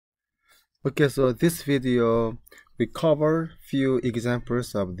Okay, so this video we cover few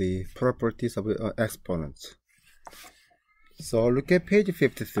examples of the properties of exponents. So look at page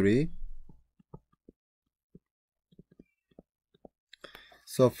 53.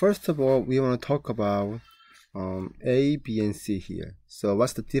 So first of all, we want to talk about a, b, and c here. So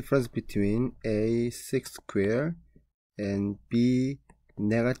what's the difference between a 6 square and b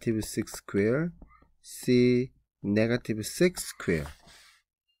negative 6 square, c negative 6 square?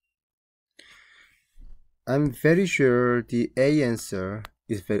 I'm very sure the A answer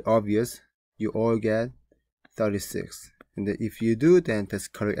is very obvious. You all get 36. And if you do, then that's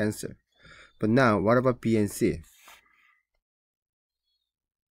correct answer. But now, what about B and C?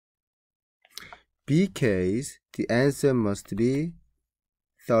 B case, the answer must be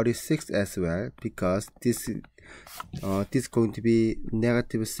 36 as well, because this is going to be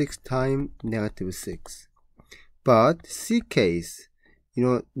negative 6 times negative 6. But C case,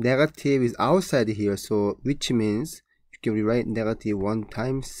 negative is outside here, so which means you can rewrite negative 1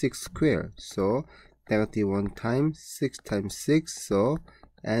 times 6 squared. So negative 1 times 6 times 6, so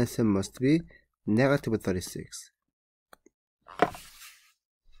answer must be negative 36.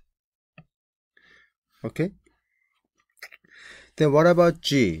 Okay. Then what about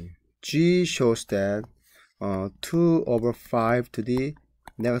G? G shows that 2 over 5 to the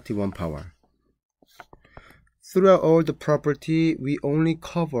negative 1 power. Throughout all the property, we only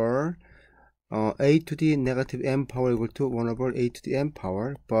cover a to the negative m power equal to 1 over a to the m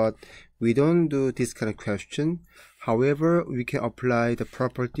power, but we don't do this kind of question. However, we can apply the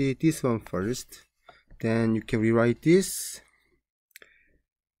property, this one first. Then you can rewrite this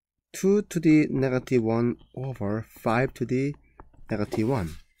 2 to the negative 1 over 5 to the negative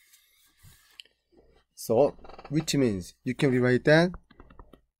 1. So, which means you can rewrite that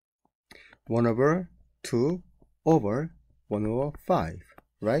 1 over 2 over 1 over 5,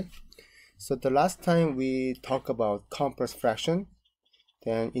 right? So the last time we talked about complex fraction,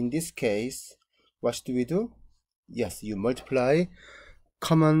 then in this case, what do we do? Yes, you multiply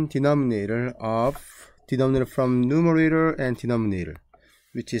common denominator from numerator and denominator,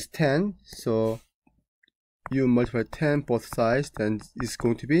 which is 10. So you multiply 10 both sides, then it's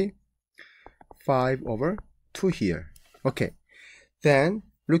going to be 5 over 2 here. Okay, then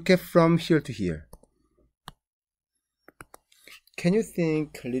look at from here to here. Can you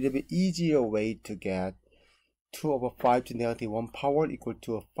think a little bit easier way to get 2 over 5 to negative 1 power equal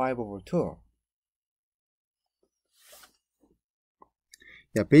to 5 over 2?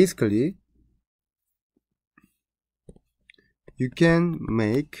 Yeah, basically, you can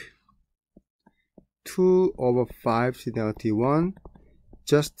make 2 over 5 to negative 1,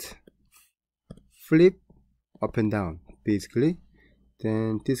 just flip up and down, basically.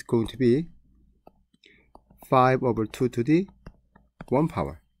 Then this is going to be 5 over 2 to the 1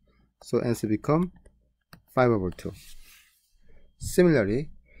 power. So answer become 5 over 2.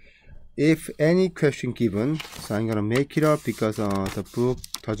 Similarly, if any question given, so I'm gonna make it up because the book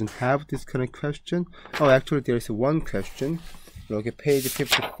doesn't have this kind of question. Oh, actually there is one question. Look at page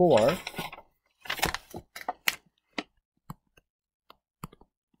 54.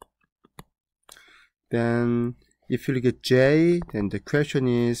 Then if you look at J, then the question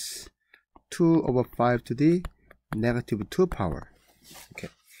is 2 over 5 to the negative 2 power. Okay,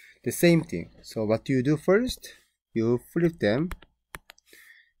 the same thing. So what do you do first? You flip them.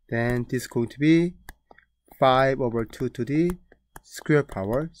 Then this is going to be 5 over 2 to the square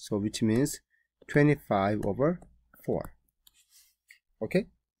power, so which means 25 over 4. Okay?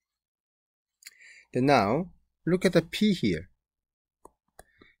 Then now, look at the P here.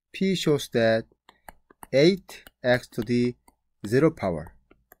 P shows that 8x to the 0 power.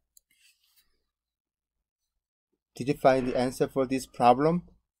 Did you find the answer for this problem?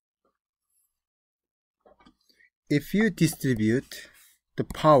 If you distribute the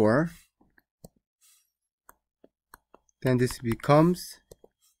power, then this becomes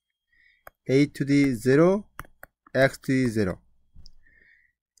a to the 0, x to the 0.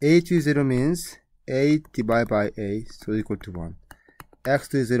 A to the 0 means a divided by a, so equal to 1. X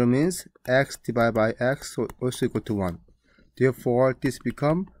to the 0 means x divided by x, so also equal to 1. Therefore, this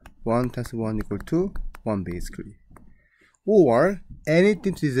becomes 1 times 1 equal to 1 basically. Or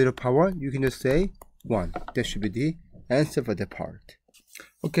anything to the 0 power, you can just say 1. That should be the answer for that part.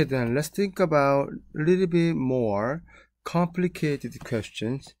 Okay, then let's think about a little bit more complicated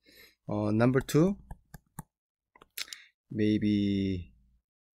questions. Number 2, maybe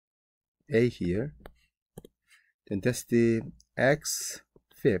A here. Then that's the x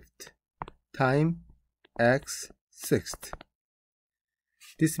fifth times x sixth.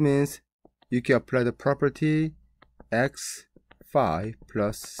 This means you can apply the property x 5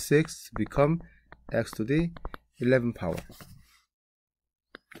 plus 6 become x to the 11 power.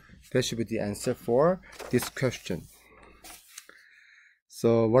 That should be the answer for this question.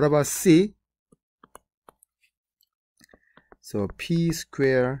 So what about C? So p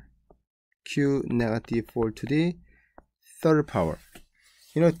square q negative 4 to the third power.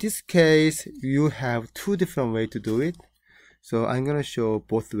 You know, this case you have two different ways to do it. So I'm gonna show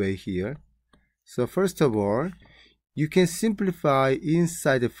both ways here. So first of all, you can simplify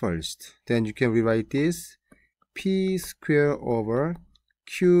inside first. Then you can rewrite this p square over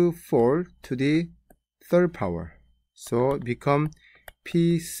q4 to the third power. So it become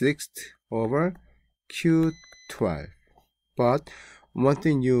p6 over q12. But one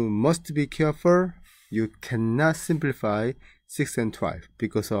thing you must be careful, you cannot simplify 6 and 12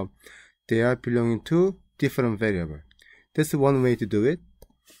 because they are belonging to different variables. That's one way to do it.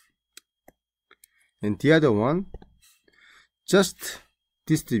 And the other one, just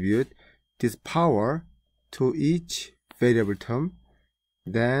distribute this power to each variable term.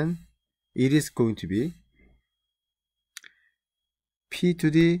 Then it is going to be p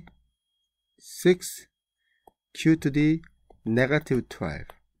to the 6, q to the negative 12.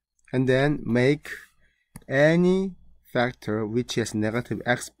 And then make any factor which has negative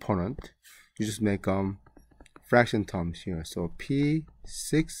exponent. You just make fraction terms here. So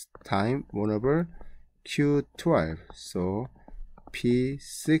p6 times 1 over q12. So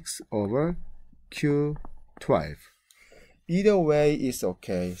p6 over q12. Either way is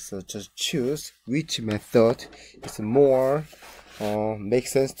okay. So just choose which method is more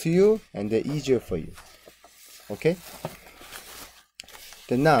makes sense to you and easier for you. Okay.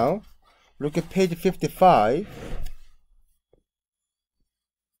 Then now look at page 55.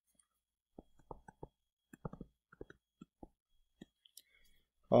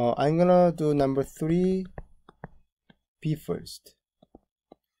 I'm gonna do number 3 B first.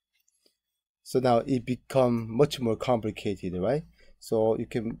 So now it become much more complicated, right? So you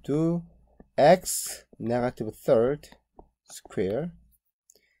can do x negative third square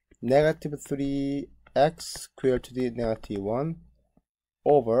negative 3x squared to the negative 1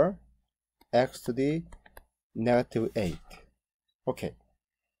 over x to the negative 8. Okay.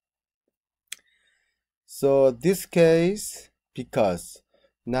 So this case, because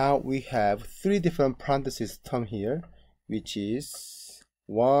now we have 3 different parentheses term here, which is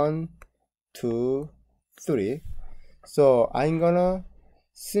 1, 2, 3. So I'm gonna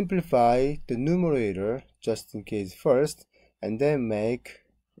simplify the numerator just in case first, and then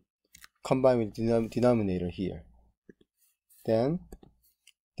combine with the denominator here. Then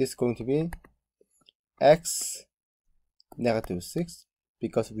this is going to be x negative 6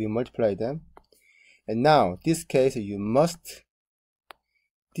 because we multiply them. And now this case you must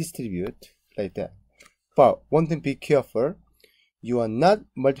distribute like that. But one thing, be careful, you are not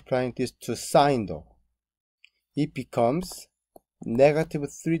multiplying this to sign though. It becomes negative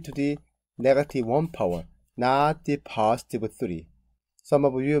 3 to the negative 1 power, not the positive 3. Some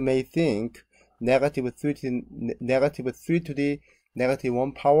of you may think negative 3 to the negative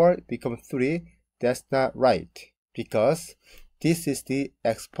 1 power becomes 3. That's not right, because this is the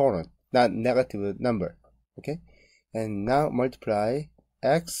exponent, not negative number. Okay, and now multiply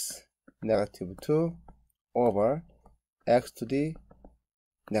x negative 2 over x to the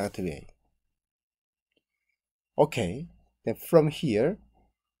negative 8. Okay, then from here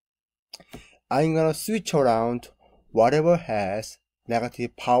I'm gonna switch around whatever has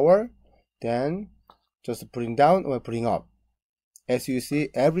negative power, then just bring down or bring up. As you see,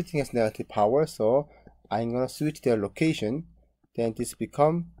 everything has negative power, so I'm gonna switch their location. Then this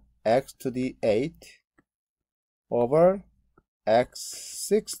become x to the 8 over x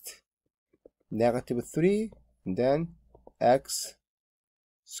sixth negative 3, and then x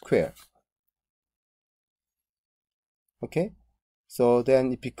squared. Okay, so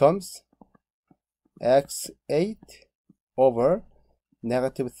then it becomes x8 over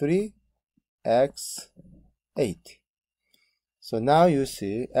negative 3 x8. So now you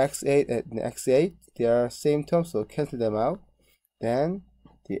see x8 and x8, they are same terms, so cancel them out. Then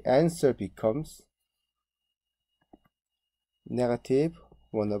the answer becomes negative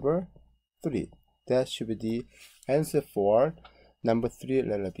 1 over 3. That should be the answer for number 3,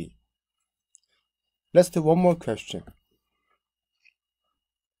 letter B. Let's do one more question.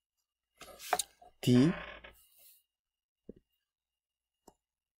 D.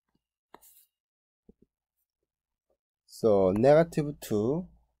 So negative 2,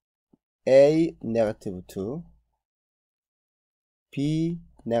 A negative 2, B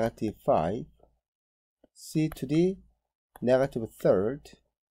negative 5, C to the negative third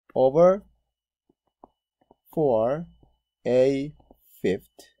over 4 a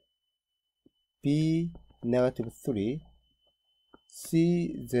fifth, b negative 3,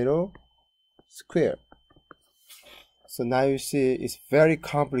 c 0 square. So now you see it's very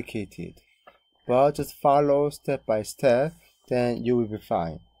complicated, but just follow step by step, then you will be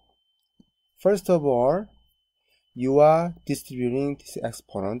fine. First of all, you are distributing this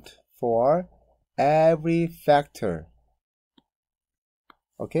exponent for every factor.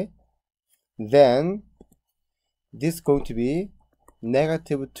 Okay? Then this is going to be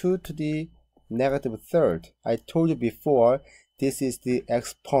negative 2 to the negative third. I told you before, this is the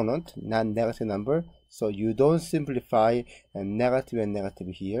exponent, not negative number. So you don't simplify a negative and negative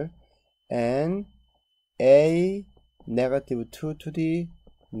here. And a negative 2 to the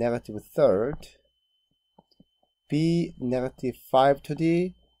negative third, b negative 5 to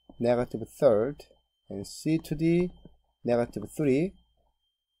the negative third, and c to the negative 3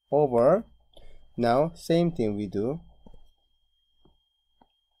 over. Now same thing we do.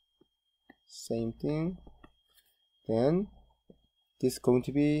 Same thing. Then this is going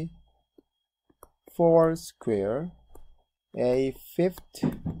to be 4 square, a fifth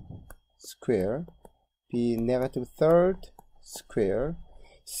square, b negative third square,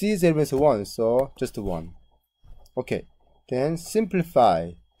 c is element 1, so just 1. Okay, then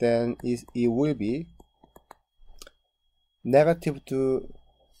simplify, then it will be negative to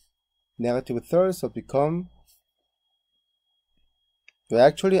negative third, so become, well,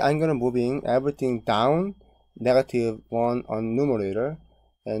 actually I'm gonna moving everything down, negative 1 on numerator,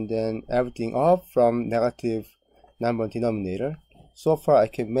 and then everything up from negative number denominator. So far I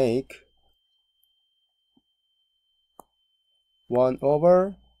can make 1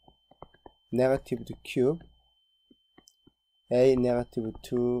 over negative the cube, a negative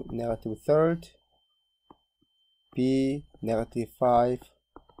 2 negative third, b negative 5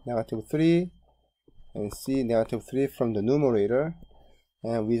 negative 3, and c negative 3 from the numerator,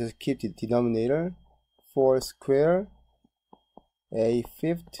 and we just keep the denominator 4 square, a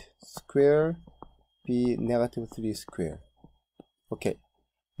fifth square, b negative 3 square. Okay,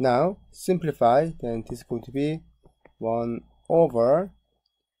 now simplify, then this is going to be 1 over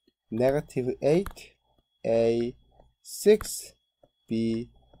negative 8, a 6, b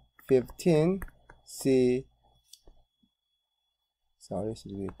 15, c, sorry, it's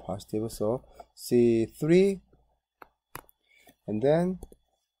really positive, so c 3, and then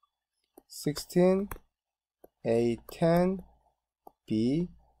 16, a 10, b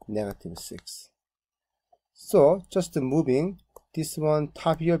negative 6. So just moving this one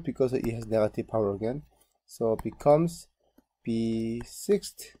top here because it has negative power again, so it becomes b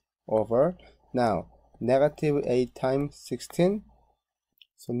sixth over, now negative 8 times 16,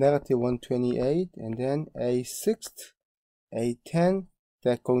 so negative 128, and then a sixth, a 10,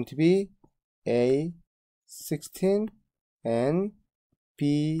 that's going to be a 16, and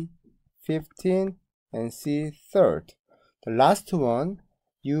b 15, and c third. The last one,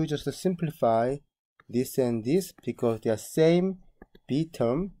 you just simplify this and this because they are same b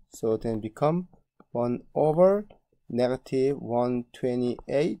term, so then become 1 over negative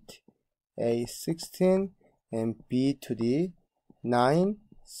 128, a 16, and b to the 9,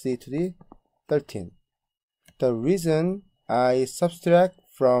 c to the 13. The reason I subtract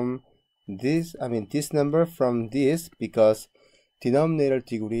from this, this number from this, because denominator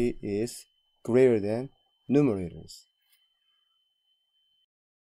degree is greater than numerators.